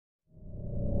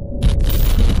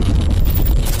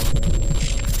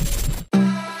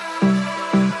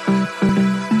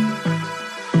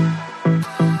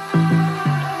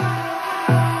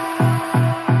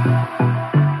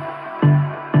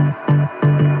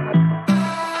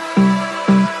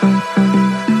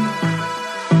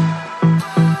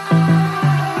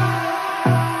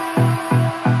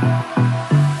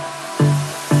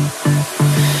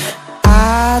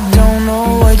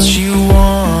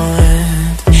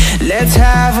Let's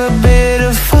have a bit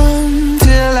of fun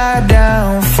till I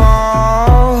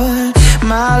downfall.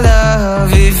 My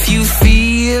love, if you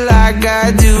feel like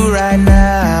I do right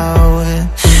now,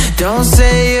 don't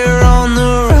say you're on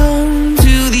the run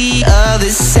to the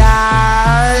other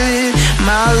side,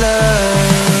 my love.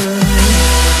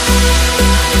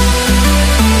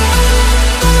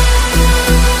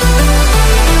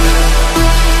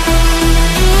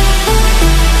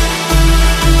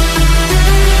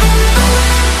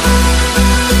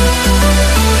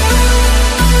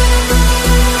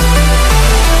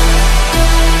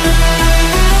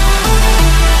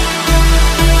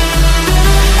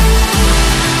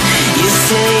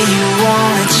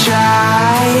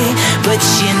 But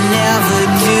you never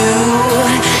do.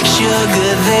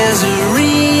 Sugar, there's a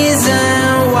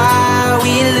reason why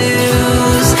we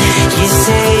lose. You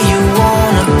say you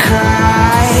wanna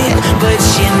cry, but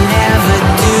you never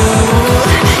do.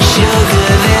 Sugar,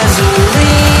 there's a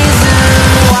reason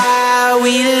why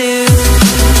we lose.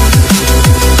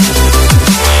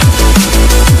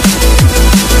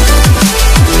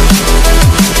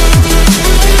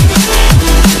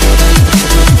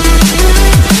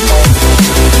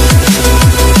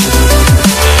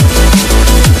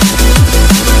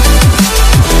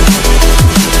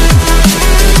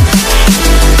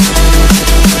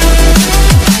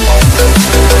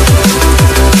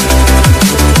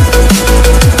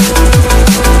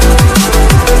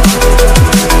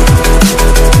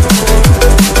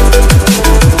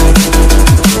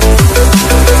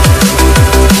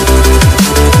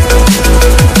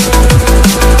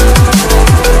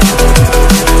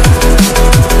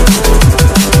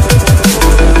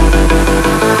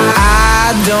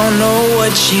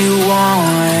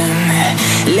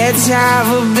 Let's have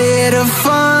a bit of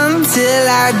fun till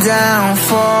I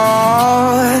downfall.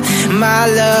 My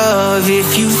love,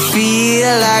 if you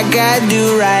feel like I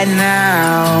do right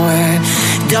now,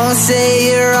 don't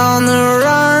say you're on the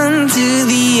run to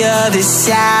the other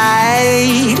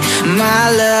side, my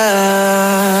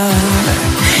love.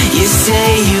 You say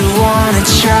you wanna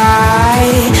try,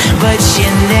 but you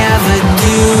never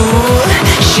do.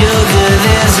 Sugar,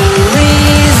 there's a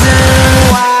reason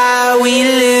why we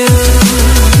lose.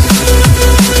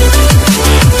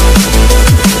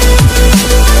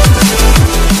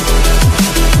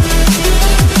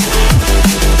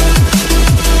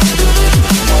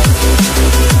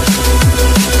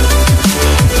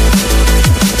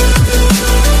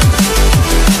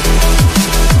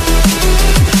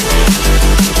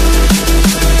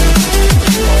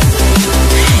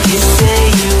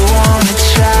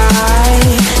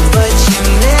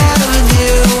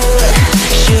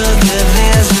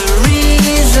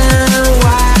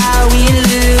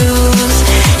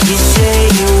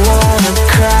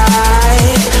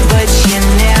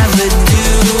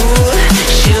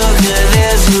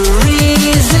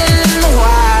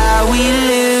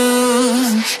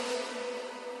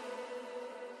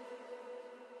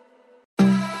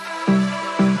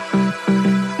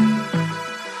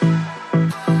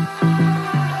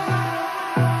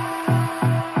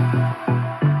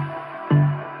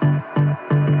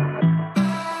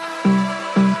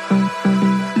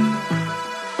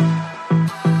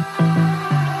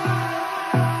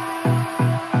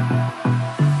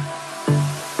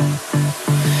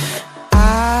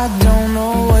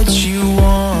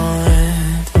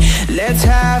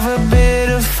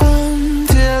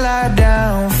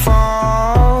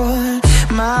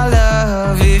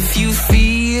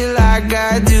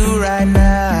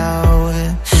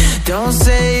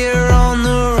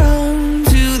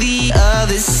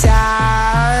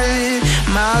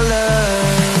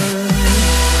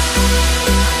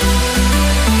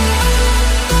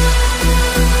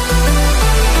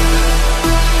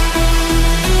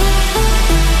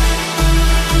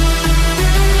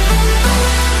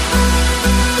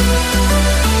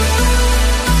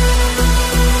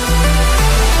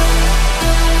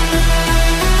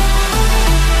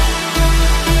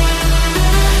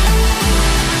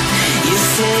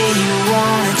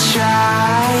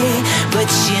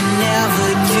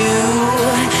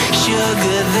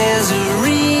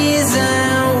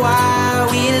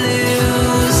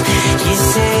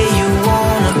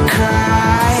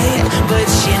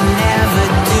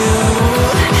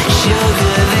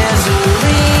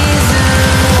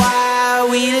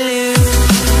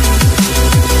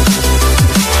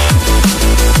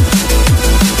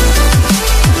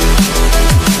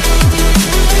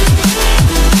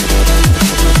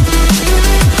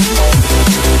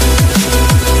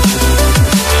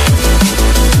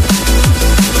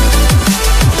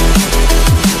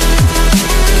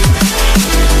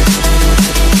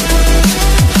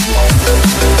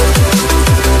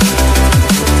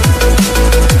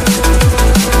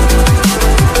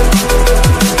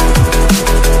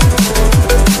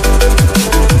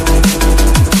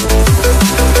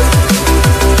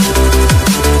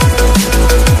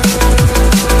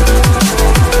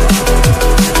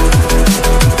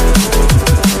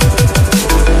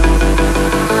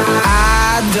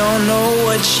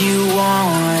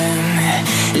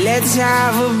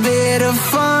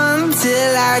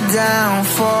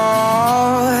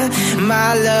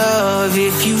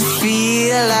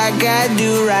 feel like I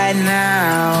do right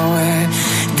now.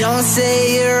 Don't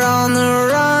say you're on the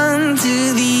run to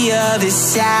the other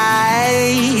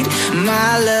side,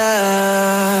 my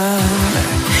love.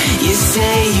 You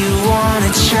say you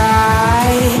wanna try,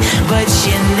 but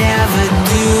you never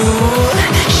do.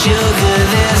 Sugar,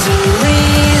 there's a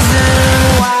reason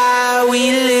why we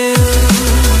lose.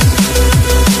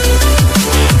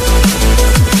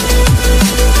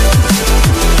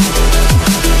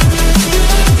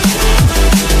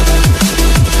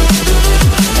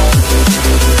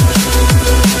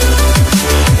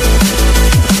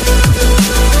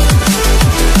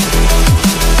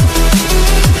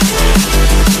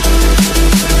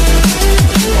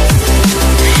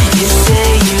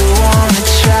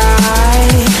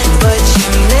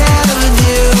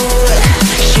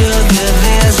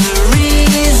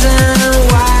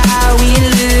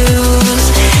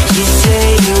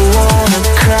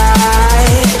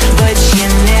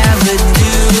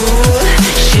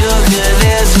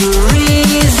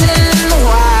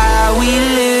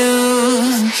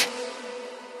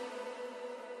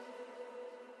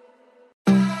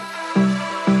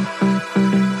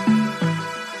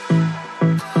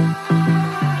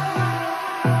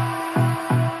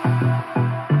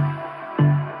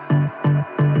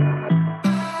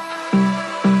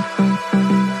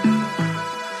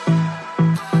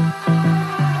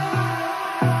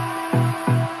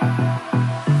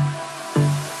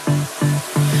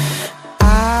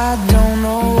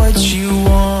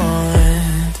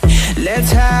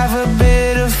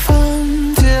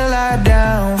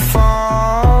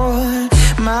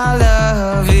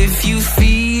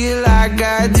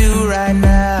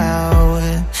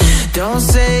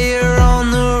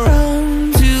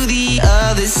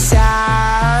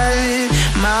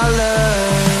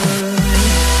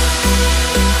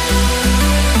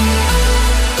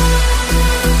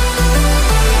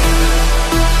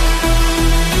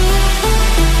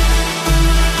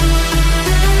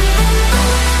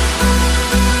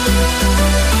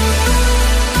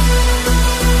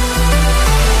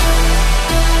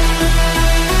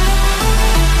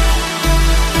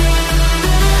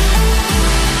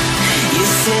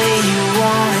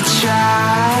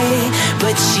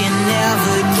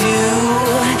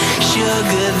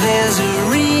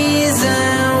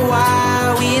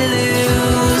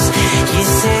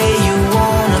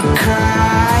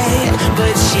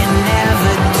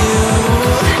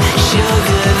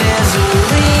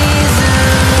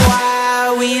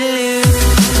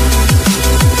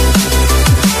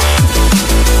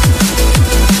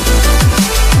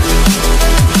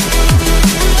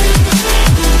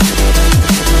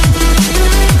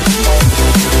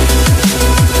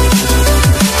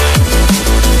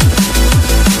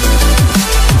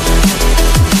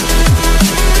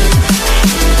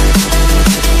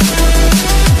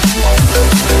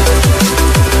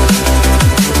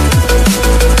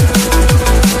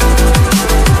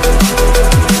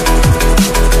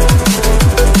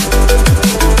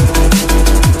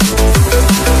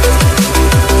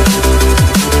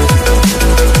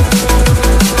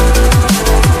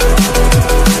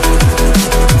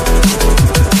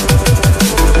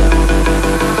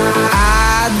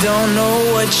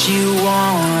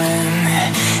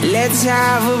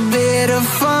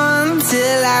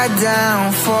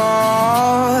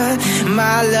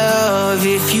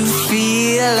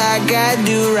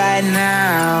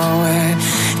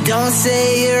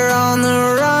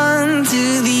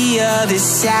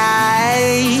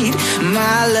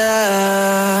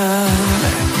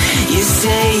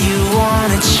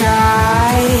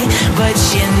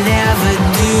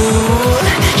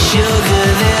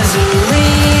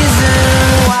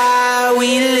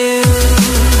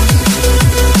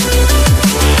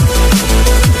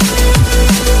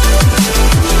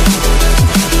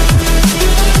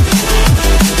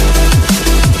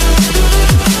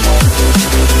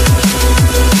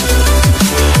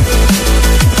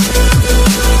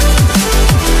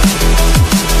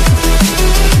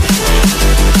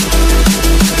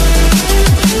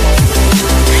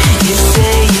 You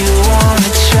say you wanna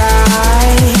try,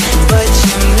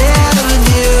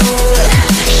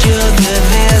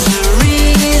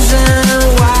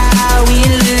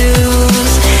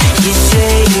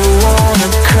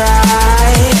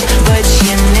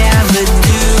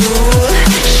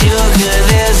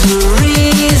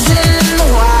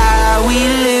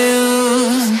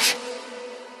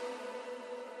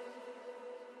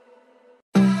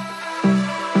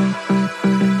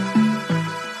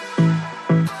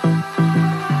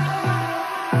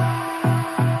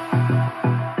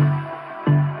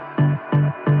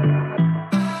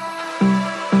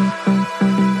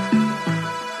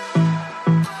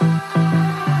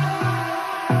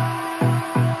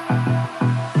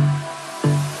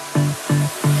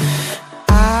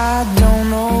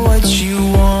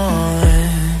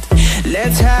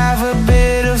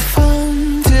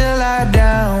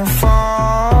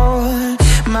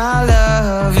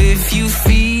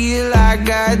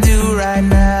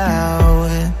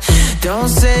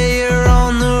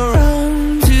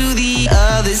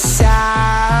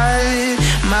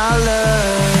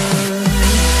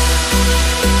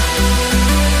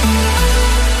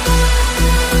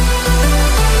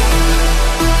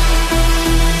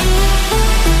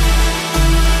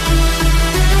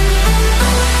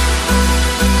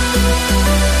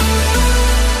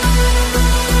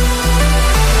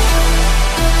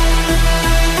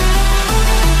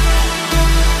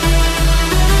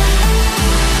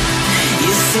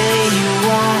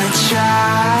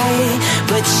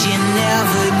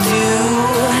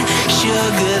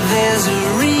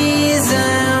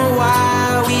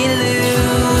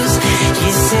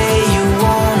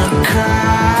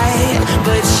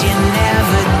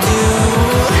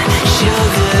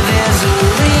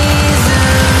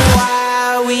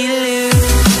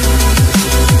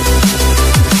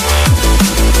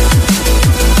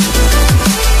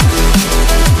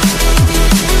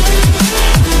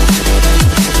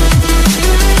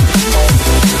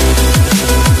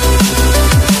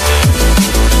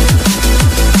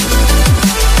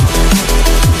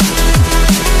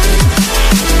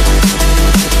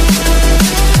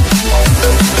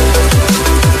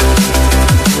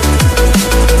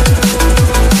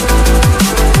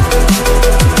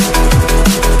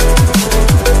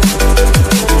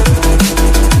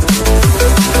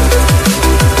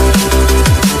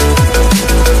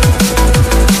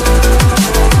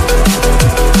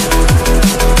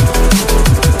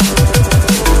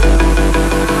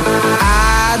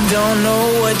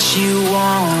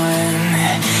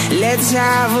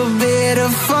 a bit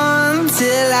of fun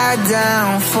till I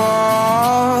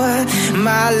downfall.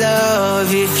 My love,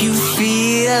 if you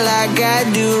feel like I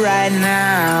do right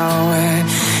now,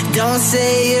 don't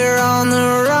say you're on the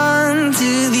run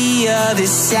to the other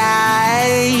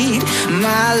side.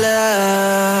 My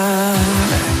love,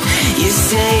 you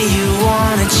say you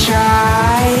wanna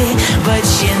try, but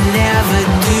you never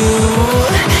do.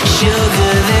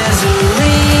 Sugar, there's a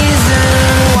reason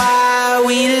why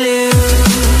we lose.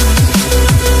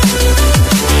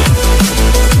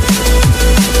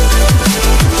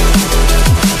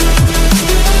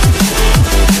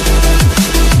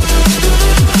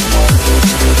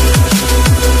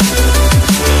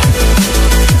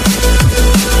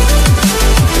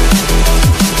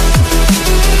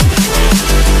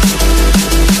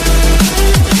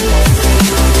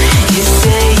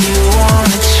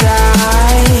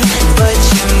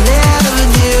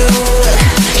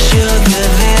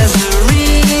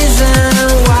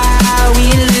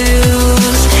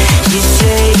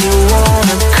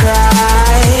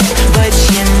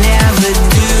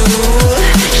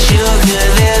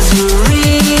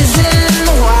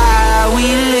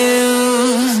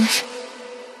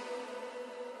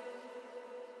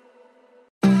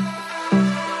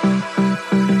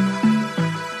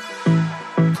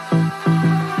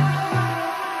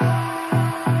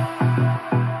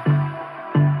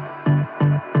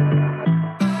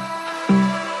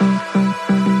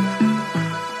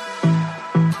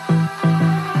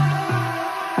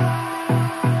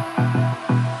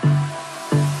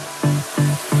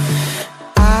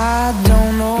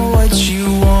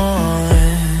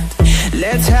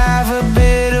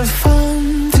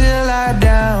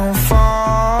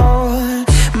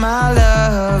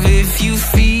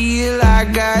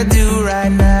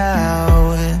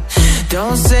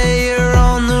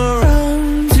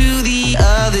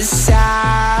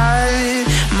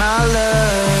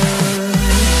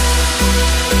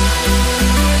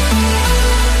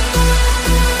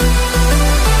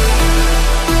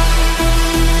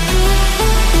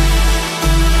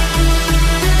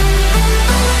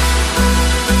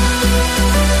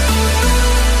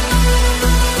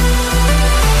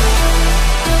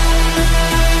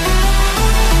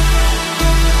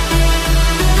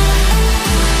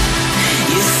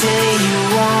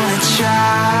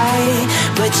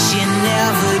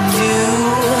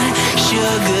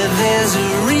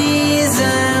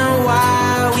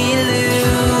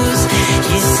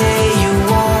 Say